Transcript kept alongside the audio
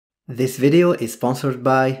This video is sponsored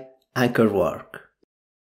by AnkerWork.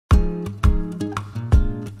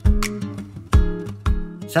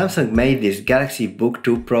 Samsung made this Galaxy Book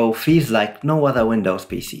 2 Pro feels like no other Windows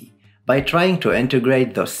PC by trying to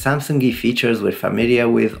integrate those Samsung-y features we're familiar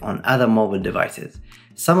with on other mobile devices.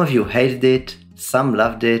 Some of you hated it, some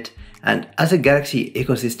loved it, and as a Galaxy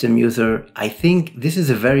ecosystem user, I think this is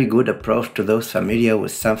a very good approach to those familiar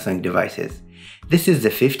with Samsung devices. This is the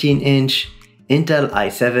 15-inch Intel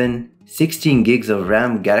i7, 16 gigs of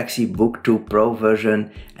RAM Galaxy Book 2 Pro version,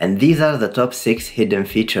 and these are the top 6 hidden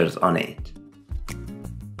features on it.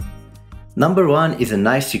 Number 1 is a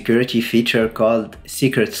nice security feature called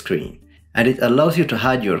Secret Screen, and it allows you to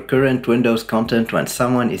hide your current Windows content when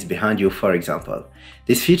someone is behind you, for example.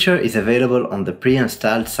 This feature is available on the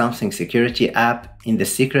pre-installed Samsung Security app in the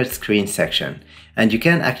Secret Screen section, and you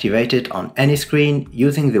can activate it on any screen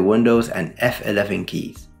using the Windows and F11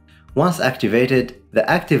 keys. Once activated, the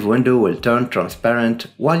active window will turn transparent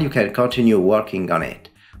while you can continue working on it,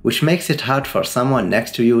 which makes it hard for someone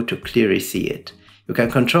next to you to clearly see it. You can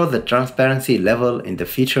control the transparency level in the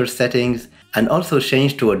feature settings and also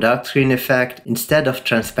change to a dark screen effect instead of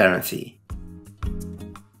transparency.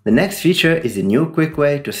 The next feature is a new quick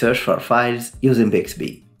way to search for files using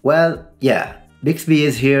Bixby. Well, yeah, Bixby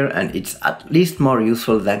is here and it's at least more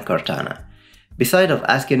useful than Cortana. Besides of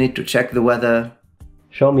asking it to check the weather,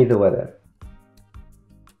 show me the weather.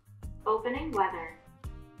 Opening weather.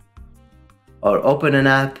 Or open an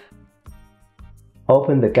app,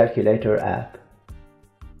 open the calculator app.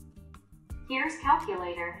 Here's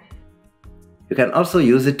calculator. You can also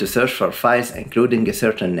use it to search for files including a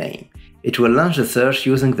certain name. It will launch the search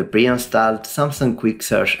using the pre-installed Samsung Quick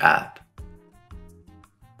Search app.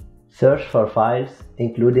 Search for files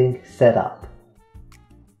including setup.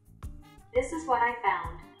 This is what I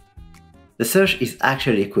found. The search is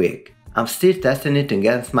actually quick. I'm still testing it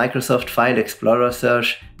against Microsoft File Explorer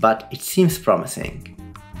search, but it seems promising.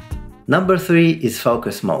 Number 3 is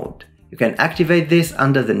Focus Mode. You can activate this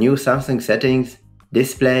under the new Samsung settings,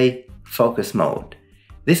 Display, Focus Mode.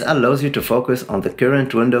 This allows you to focus on the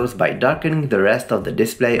current windows by darkening the rest of the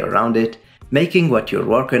display around it, making what you're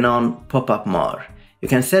working on pop up more. You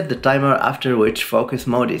can set the timer after which Focus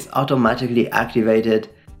Mode is automatically activated.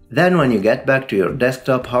 Then when you get back to your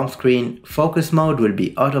desktop home screen, Focus Mode will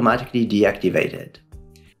be automatically deactivated.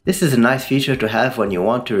 This is a nice feature to have when you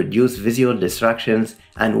want to reduce visual distractions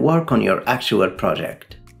and work on your actual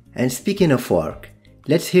project. And speaking of work,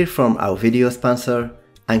 let's hear from our video sponsor,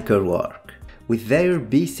 AnkerWork, with their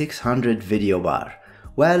B600 Video Bar.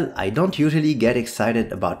 Well, I don't usually get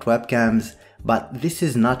excited about webcams, but this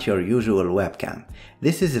is not your usual webcam.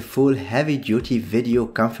 This is a full heavy-duty video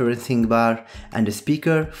conferencing bar and a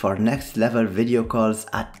speaker for next-level video calls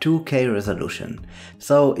at 2K resolution.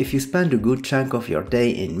 So if you spend a good chunk of your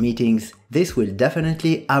day in meetings, this will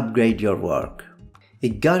definitely upgrade your work.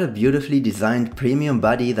 It got a beautifully designed premium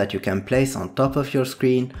body that you can place on top of your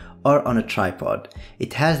screen or on a tripod.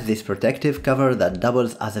 It has this protective cover that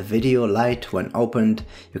doubles as a video light when opened.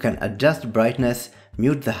 You can adjust brightness,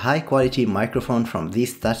 mute the high quality microphone from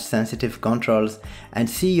these touch sensitive controls, and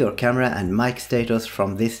see your camera and mic status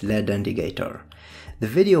from this LED indicator. The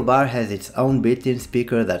video bar has its own built-in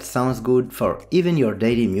speaker that sounds good for even your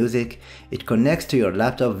daily music. It connects to your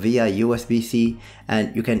laptop via USB-C,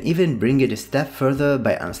 and you can even bring it a step further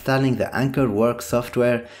by installing the AnkerWork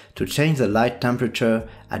software to change the light temperature,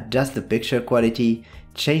 adjust the picture quality,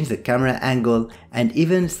 change the camera angle, and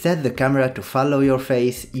even set the camera to follow your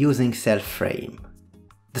face using self-frame.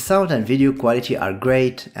 The sound and video quality are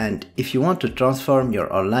great, and if you want to transform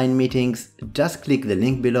your online meetings, just click the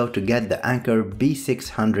link below to get the Anker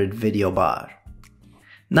B600 Video Bar.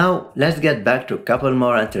 Now let's get back to a couple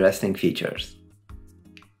more interesting features.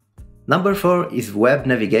 Number 4 is Web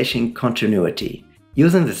Navigation Continuity.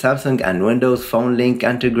 Using the Samsung and Windows Phone Link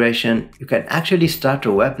integration, you can actually start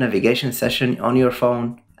a web navigation session on your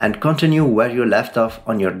phone and continue where you left off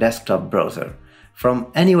on your desktop browser.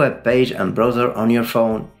 From any web page and browser on your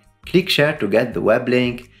phone, click Share to get the web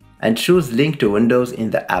link and choose Link to Windows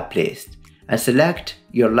in the app list and select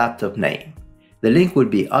your laptop name. The link will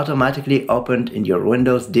be automatically opened in your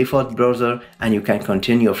Windows default browser and you can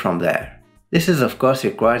continue from there. This is of course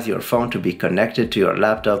requires your phone to be connected to your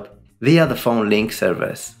laptop via the phone link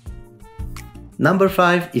service. Number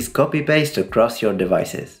 5 is copy-paste across your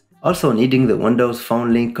devices. Also needing the Windows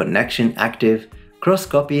Phone Link connection active,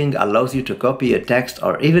 cross-copying allows you to copy a text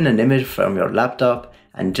or even an image from your laptop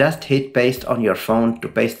and just hit paste on your phone to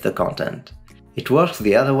paste the content. It works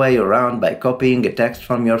the other way around by copying a text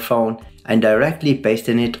from your phone and directly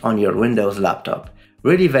pasting it on your Windows laptop.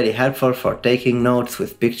 Really very helpful for taking notes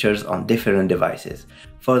with pictures on different devices.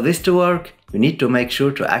 For this to work, you need to make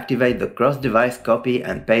sure to activate the cross-device copy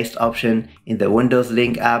and paste option in the Windows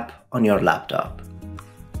Link app on your laptop.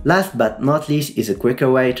 Last but not least is a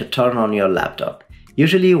quicker way to turn on your laptop.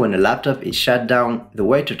 Usually when a laptop is shut down, the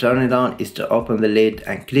way to turn it on is to open the lid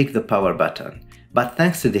and click the power button. But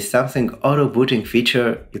thanks to this Samsung Autobooting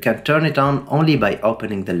feature, you can turn it on only by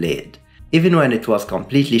opening the lid, even when it was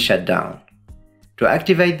completely shut down. To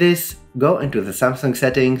activate this, go into the Samsung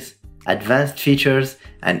settings, Advanced Features,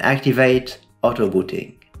 and activate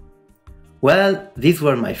Autobooting. Well, these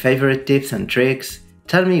were my favorite tips and tricks.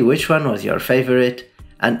 Tell me which one was your favorite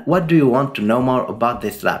and what do you want to know more about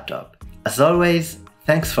this laptop. As always,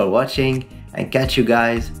 thanks for watching and catch you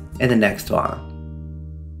guys in the next one.